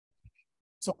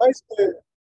So basically,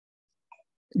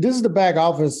 this is the back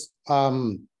office.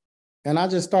 And I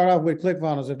just start off with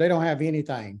ClickFunnels. If they don't have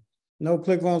anything, no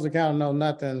ClickFunnels account, no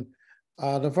nothing,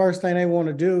 the first thing they want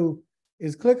to do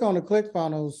is click on the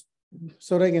ClickFunnels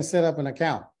so they can set up an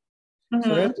account.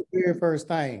 So that's the very first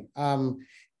thing.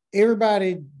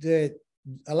 Everybody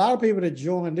a lot of people that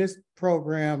join this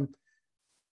program,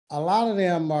 a lot of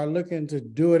them are looking to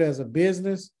do it as a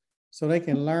business so they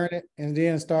can learn it and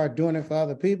then start doing it for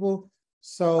other people.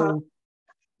 So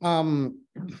I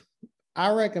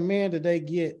recommend that they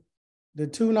get the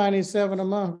 $297 a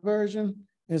month version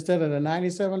instead of the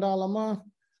 $97 a month,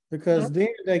 because then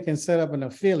they can set up an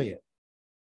affiliate.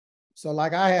 So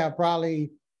like I have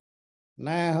probably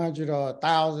 900 or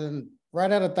 1,000,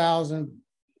 right at 1,000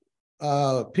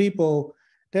 people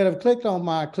that have clicked on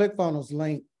my ClickFunnels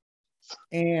link,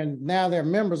 and now they're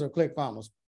members of ClickFunnels,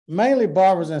 mainly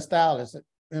barbers and stylists,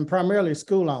 and primarily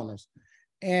school owners.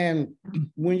 And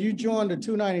when you join the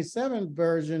 $297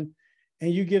 version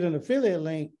and you get an affiliate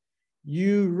link,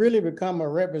 you really become a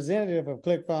representative of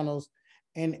ClickFunnels,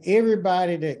 and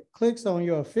everybody that clicks on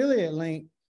your affiliate link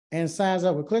and signs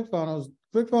up with ClickFunnels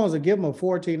will give them a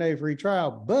 14-day free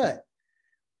trial, but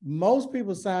most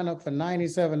people sign up for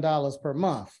 $97 per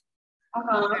month.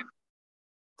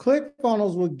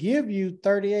 ClickFunnels will give you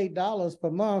 $38 per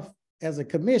month as a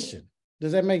commission.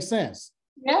 Does that make sense?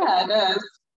 Yeah, it does.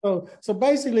 So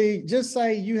basically, just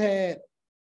say you had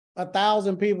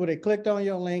 1,000 people that clicked on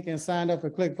your link and signed up for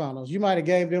ClickFunnels. You might have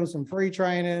gave them some free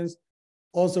trainings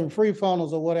or some free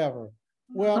funnels or whatever.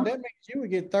 Well, that means you would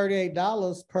get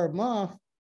 $38 per month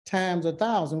times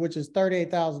 1,000, which is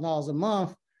 $38,000 a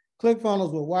month.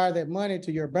 ClickFunnels will wire that money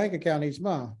to your bank account each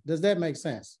month. Does that make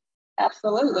sense?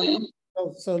 Absolutely.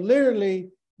 So literally,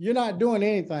 you're not doing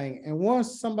anything. And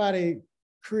once somebody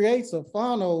creates a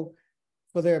funnel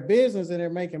for their business and they're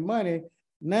making money,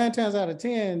 9 times out of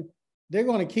 10, they're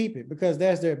going to keep it because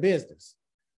that's their business.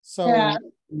 So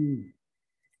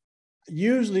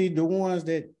usually the ones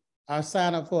that are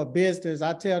signed up for a business,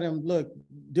 I tell them, look,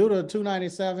 do the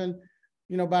 $297.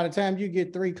 By the time you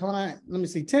get 3 clients,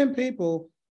 10 people,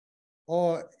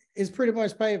 or it's pretty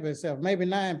much paid for itself, maybe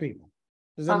 9 people.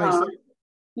 Does that make sense?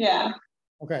 Yeah.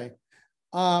 Okay.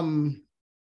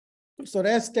 So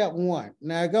that's step 1.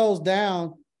 Now it goes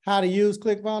down how to use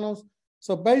ClickFunnels.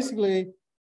 So basically,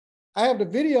 I have the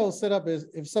video set up as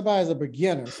if somebody's a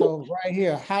beginner. So right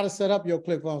here, how to set up your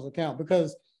ClickFunnels account,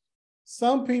 because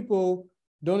some people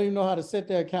don't even know how to set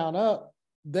their account up.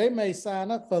 They may sign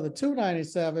up for the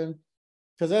 $297,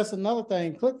 because that's another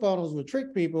thing. ClickFunnels will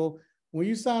trick people. When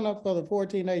you sign up for the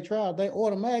 14-day trial, they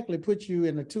automatically put you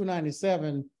in the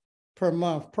 $297 per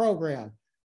month program.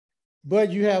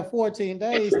 But you have 14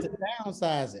 days to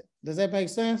downsize it. Does that make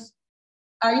sense?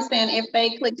 Are you saying if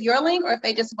they clicked your link or if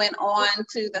they just went on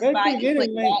to the site and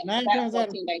clicked that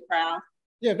 14-day trial?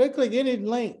 Yeah, if they click any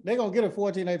link, they're going to get a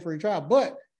 14-day free trial.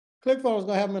 But ClickFunnels is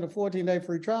going to have them in a 14-day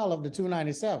free trial of the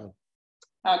 $297.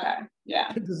 Okay,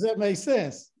 yeah. Does that make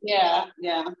sense? Yeah.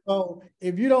 So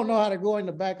if you don't know how to go in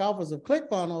the back office of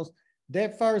ClickFunnels,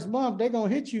 that first month, they're going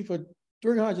to hit you for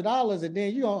 $300, and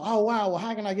then you're going, oh, wow, well,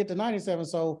 how can I get to 97?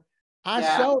 So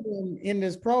I showed them in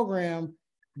this program,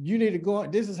 you need to go,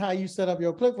 this is how you set up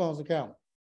your ClickFunnels account.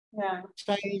 Yeah.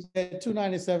 Change that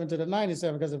 $297 to the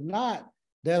 $97, because if not,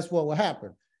 that's what will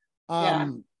happen.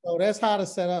 So that's how to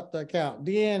set up the account.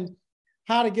 Then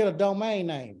how to get a domain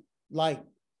name, like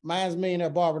mine's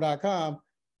millionairebarber.com.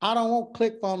 I don't want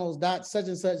ClickFunnels such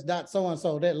and such so and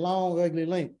so, that long ugly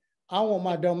link. I want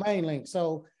my domain link.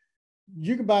 So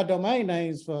you can buy domain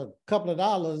names for a couple of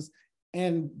dollars,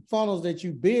 and funnels that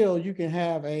you build, you can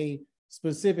have a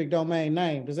specific domain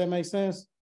name. Does that make sense?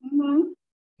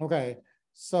 Okay.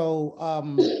 So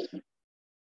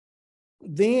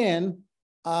then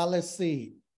let's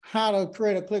see how to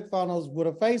create a ClickFunnels with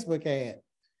a Facebook ad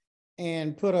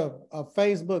and put a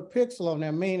Facebook pixel on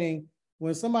there, meaning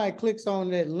when somebody clicks on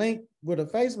that link with a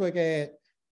Facebook ad,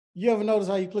 you ever notice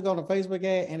how you click on a Facebook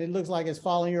ad and it looks like it's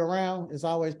following you around? It's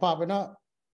always popping up.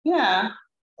 Yeah.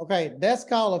 Okay, that's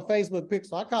called a Facebook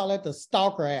pixel. I call that the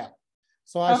stalker app.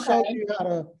 So I showed you how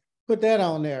to put that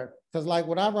on there. Because like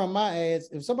when I run my ads,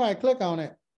 if somebody click on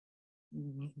it,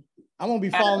 I'm going to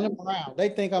be following them around. They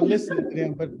think I'm listening to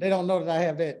them, but they don't know that I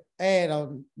have that ad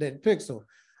on that pixel.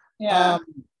 Yeah.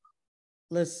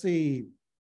 Let's see.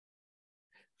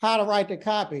 How to write the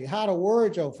copy, how to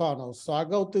word your funnels. So I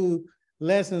go through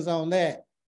lessons on that.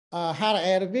 How to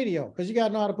add a video, because you got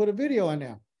to know how to put a video in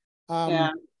there.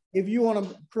 If you want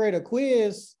to create a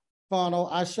quiz funnel,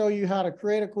 I show you how to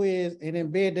create a quiz and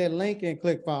embed that link in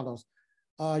ClickFunnels.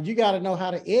 You got to know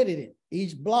how to edit it,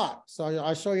 each block. So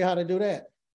I show you how to do that.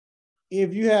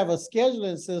 if you have a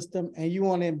scheduling system and you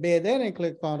want to embed that in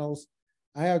ClickFunnels,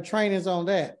 I have trainings on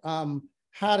that.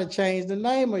 How to change the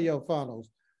name of your funnels.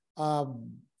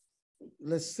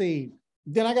 Let's see.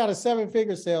 Then I got a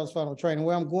 7-figure sales funnel training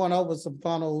where I'm going over some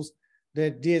funnels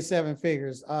that did 7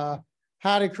 figures.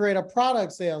 How to create a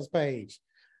product sales page.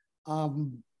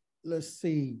 Let's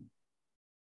see.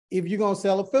 If you're going to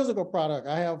sell a physical product,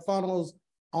 I have funnels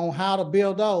on how to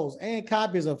build those and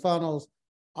copies of funnels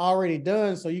already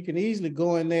done. So you can easily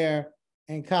go in there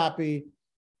and copy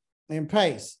and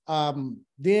paste.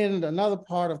 Then another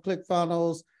part of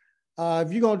ClickFunnels,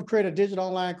 if you're going to create a digital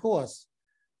online course,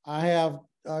 I have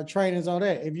trainings on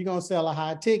that. If you're going to sell a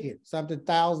high ticket, something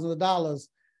thousands of dollars,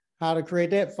 how to create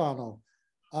that funnel.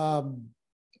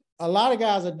 A lot of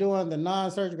guys are doing the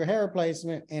non-surgical hair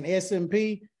replacement and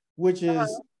SMP, which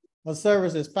is a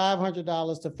service that's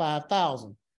 $500 to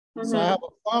 $5,000. So I have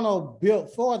a funnel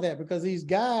built for that because these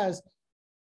guys,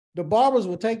 the barbers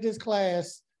will take this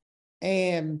class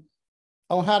and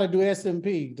on how to do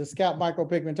SMP, the scalp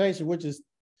micropigmentation, which is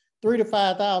 $3,000 to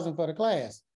 $5,000 for the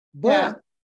class. But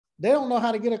they don't know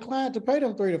how to get a client to pay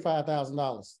them $3,000 to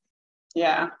 $5,000.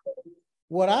 Yeah.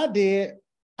 What I did,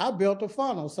 I built a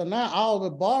funnel. So now all the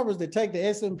barbers that take the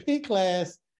SMP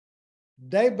class,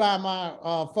 they buy my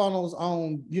funnels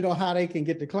on, you know, how they can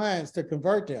get the clients to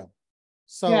convert them.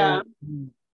 So I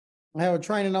have a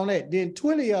training on that. Then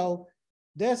Twilio,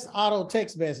 that's auto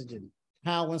text messaging.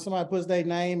 How when somebody puts their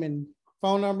name and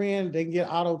phone number in, they can get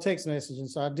auto text messaging.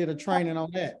 So I did a training on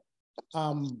that.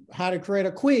 How to create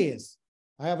a quiz.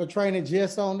 I have a training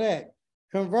just on that.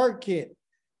 ConvertKit,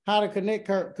 how to connect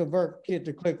ConvertKit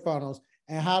to ClickFunnels,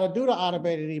 and how to do the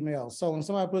automated emails. So when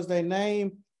somebody puts their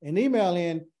name and email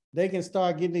in, they can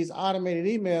start getting these automated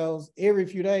emails every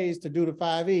few days to do the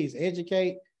 5 E's: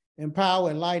 educate,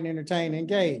 empower, enlighten, entertain,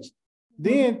 engage.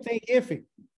 Then Thinkific.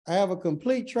 I have a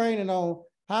complete training on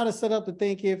how to set up the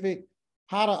Thinkific,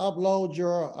 how to upload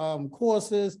your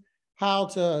courses, how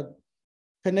to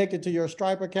connect it to your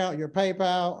Stripe account, your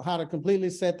PayPal, how to completely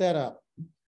set that up.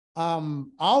 I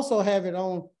also have it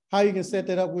on how you can set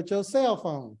that up with your cell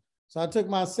phone. So I took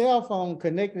my cell phone,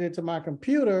 connected it to my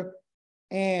computer,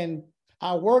 and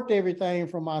I worked everything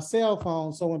from my cell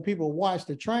phone. So when people watched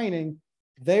the training,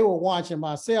 they were watching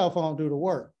my cell phone do the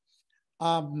work.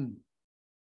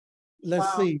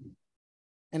 Let's see.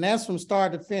 And that's from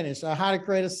start to finish. How to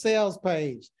create a sales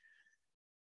page.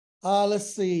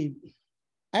 Let's see.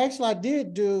 Actually, I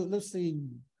did do, let's see.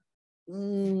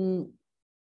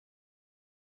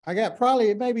 I got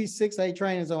probably maybe 6 or 8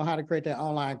 trainings on how to create that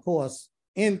online course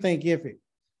in Thinkific.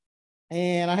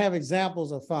 And I have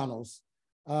examples of funnels.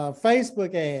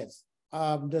 Facebook ads,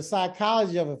 the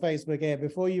psychology of a Facebook ad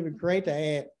before you even create the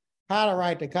ad, how to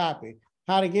write the copy,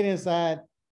 how to get inside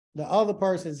the other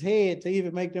person's head to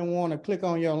even make them want to click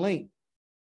on your link.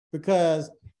 Because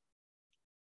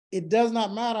it does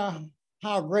not matter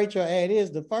how great your ad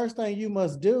is, the first thing you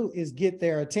must do is get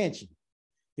their attention.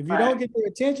 If you don't get their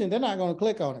attention, they're not going to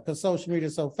click on it because social media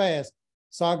is so fast.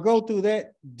 So I go through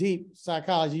that deep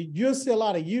psychology. You'll see a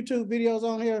lot of YouTube videos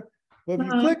on here, but if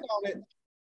you click on it,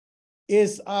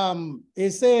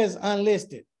 it says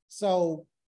unlisted. So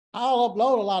I'll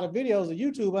upload a lot of videos of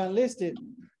YouTube unlisted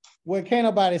where can't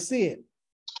nobody see it.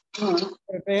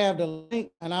 If they have the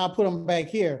link, and I'll put them back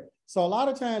here. So a lot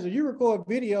of times when you record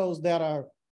videos that are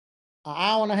an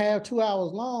hour and a half, 2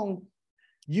 hours long,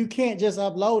 you can't just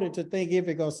upload it to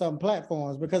Thinkific or some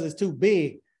platforms because it's too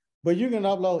big. But you can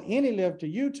upload any link to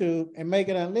YouTube and make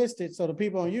it unlisted so the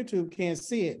people on YouTube can't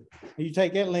see it. And you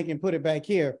take that link and put it back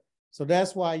here. So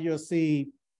that's why you'll see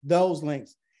those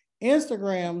links.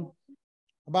 Instagram,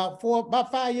 about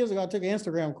 5 years ago, I took an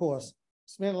Instagram course,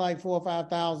 spent like $4,000 or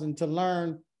 $5,000 to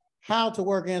learn how to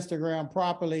work Instagram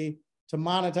properly, to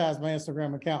monetize my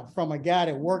Instagram account from a guy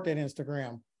that worked at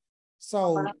Instagram.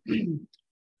 So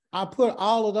I put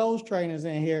all of those trainings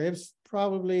in here. It was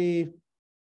probably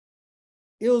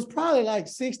like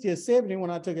 60 or 70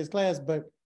 when I took his class, but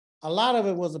a lot of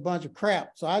it was a bunch of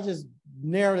crap. So I just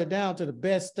narrowed it down to the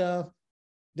best stuff.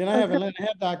 Then I have Atlanta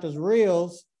Hair Doctor's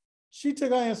Reels. She took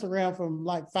her Instagram from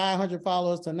like 500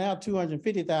 followers to now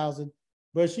 250,000,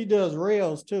 but she does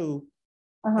Reels too.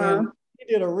 And she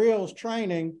did a Reels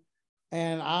training,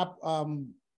 and I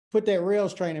put that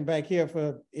Reels training back here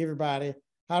for everybody.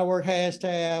 How to work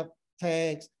hashtag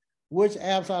tags, which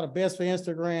apps are the best for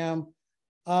Instagram.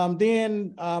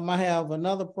 Then I have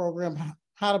another program,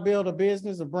 how to build a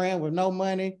business, a brand with no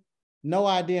money, no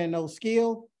idea, and no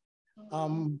skill.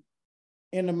 In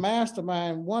the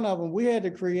mastermind, one of them, we had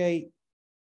to create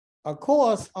a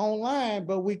course online,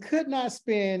 but we could not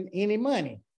spend any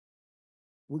money.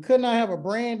 We could not have a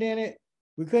brand in it.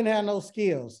 We couldn't have no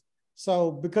skills.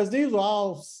 So because these were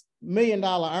all $1 million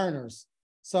earners.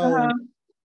 So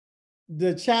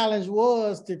the challenge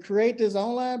was to create this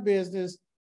online business,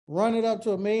 run it up to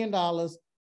 $1 million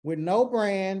with no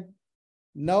brand,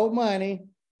 no money,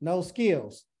 no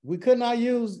skills. We could not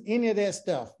use any of that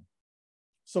stuff.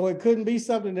 So it couldn't be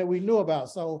something that we knew about.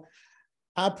 So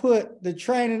I put the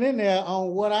training in there on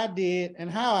what I did and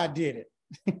how I did it.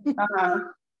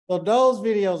 So those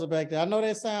videos are back there. I know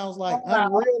that sounds like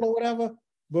unreal or whatever,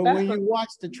 but when you watch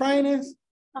the trainings,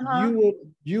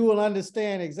 you will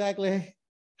understand exactly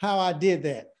how I did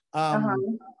that.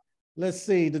 Let's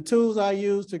see, the tools I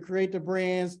use to create the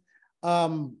brands.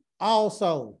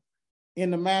 Also,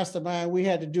 in the mastermind, we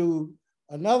had to do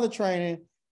another training.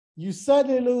 You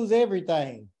suddenly lose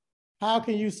everything. How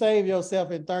can you save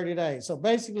yourself in 30 days? So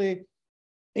basically,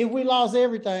 if we lost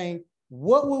everything,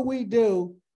 what would we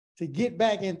do to get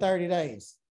back in 30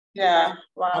 days? Yeah,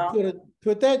 wow. I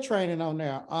put that training on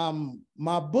there.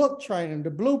 My book training, the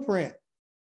blueprint,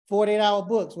 48-hour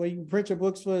books where you can print your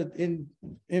books in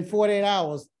 48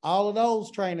 hours. All of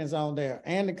those trainings on there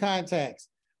and the contacts.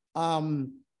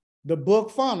 The book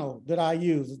funnel that I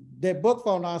use, that book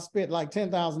funnel, I spent like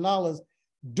 $10,000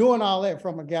 doing all that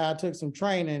from a guy. I took some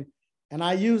training and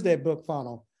I use that book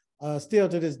funnel still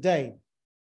to this day.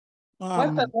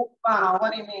 What's the book funnel?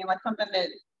 What do you mean? Like something that...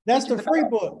 That's the free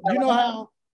book. You know how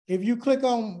if you click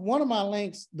on one of my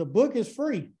links, the book is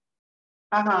free.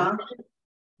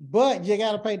 But you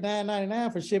got to pay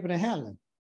 $9.99 for shipping and handling.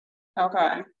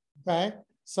 Okay.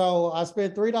 So I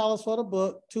spent $3 for the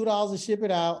book, $2 to ship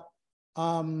it out.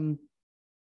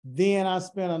 Then I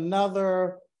spent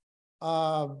another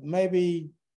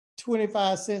maybe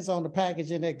 25 cents on the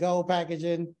packaging, that gold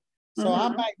packaging. So I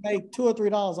might make $2 or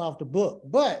 $3 off the book.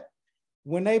 But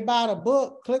when they buy the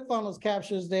book, ClickFunnels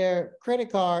captures their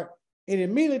credit card. It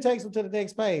immediately takes them to the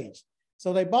next page.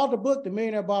 So they bought the book, The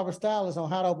Millionaire Barber Stylist on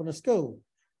How to Open a School.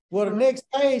 Well, the next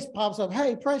page pops up,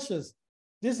 hey, Precious,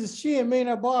 this is she and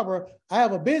Millionaire Barber. I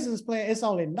have a business plan. It's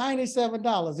only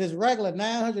 $97. It's regular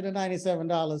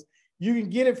 $997. You can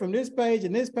get it from this page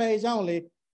and this page only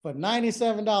for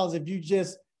 $97 if you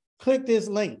just click this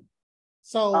link.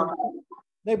 So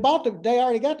they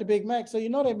already got the Big Mac, so you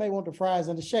know they may want the fries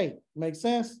and the shake. Make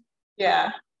sense? Yeah.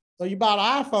 So you bought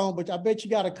an iPhone, but I bet you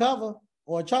got a cover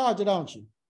or a charger, don't you?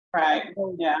 Right.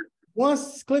 So yeah.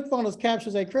 Once ClickFunnels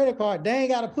captures a credit card, they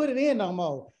ain't got to put it in no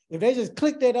more. If they just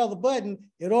click that other button,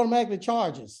 it automatically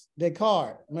charges their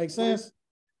card. Make sense?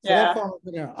 So that funnels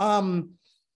in there.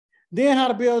 Then how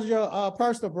to build your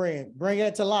personal brand, bring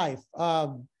it to life.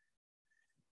 How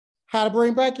to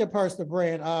bring back your personal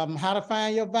brand, how to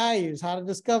find your values, how to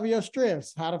discover your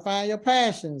strengths, how to find your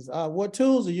passions, what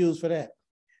tools are used for that.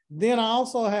 Then I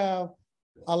also have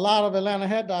a lot of Atlanta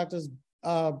Hair Doctors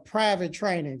private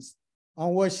trainings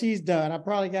on what she's done. I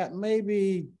probably got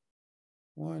maybe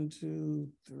 1, 2,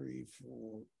 3,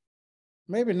 4,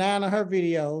 maybe 9 of her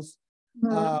videos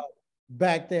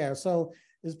back there. So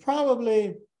it's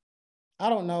probably, I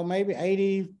don't know, maybe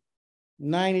 80,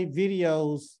 90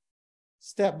 videos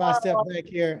step by step back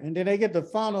here. And then they get the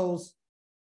funnels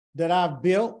that I've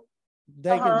built.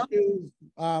 They can choose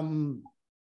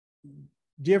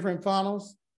different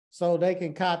funnels so they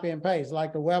can copy and paste,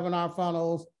 like the webinar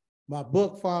funnels, my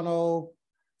book funnel,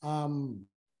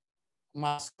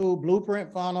 my school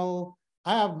blueprint funnel.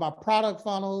 I have my product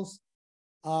funnels,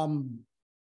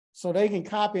 so they can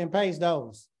copy and paste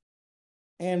those.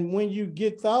 And when you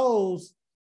get those,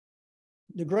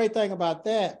 the great thing about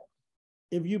that,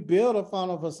 if you build a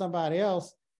funnel for somebody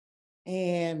else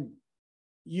and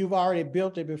you've already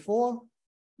built it before,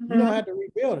 you don't have to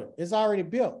rebuild it. It's already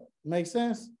built. Make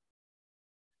sense?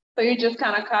 So you just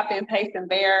kind of copy and paste in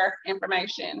their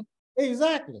information.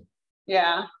 Exactly.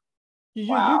 Yeah. You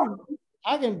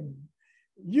can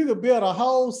build a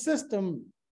whole system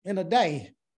in a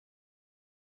day,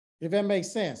 if that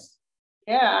makes sense.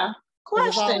 Yeah.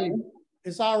 Question.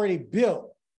 It's already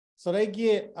built. So they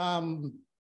get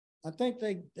I think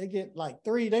they get like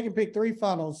 3, they can pick 3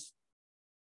 funnels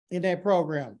in that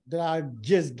program that I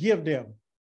just give them.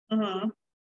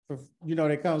 For, you know,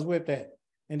 that comes with that.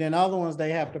 And then other ones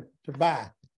they have to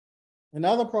buy. In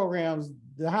other programs,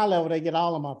 the high level, they get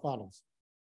all of my funnels.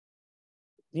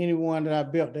 Anyone that I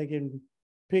built, they can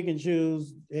pick and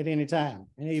choose at any time.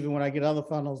 And even when I get other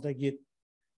funnels, they get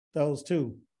those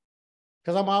too.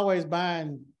 Because I'm always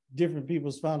buying different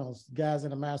people's funnels, guys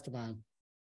in the mastermind.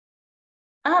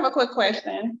 I have a quick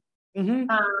question. You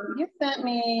sent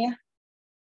me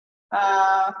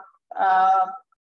a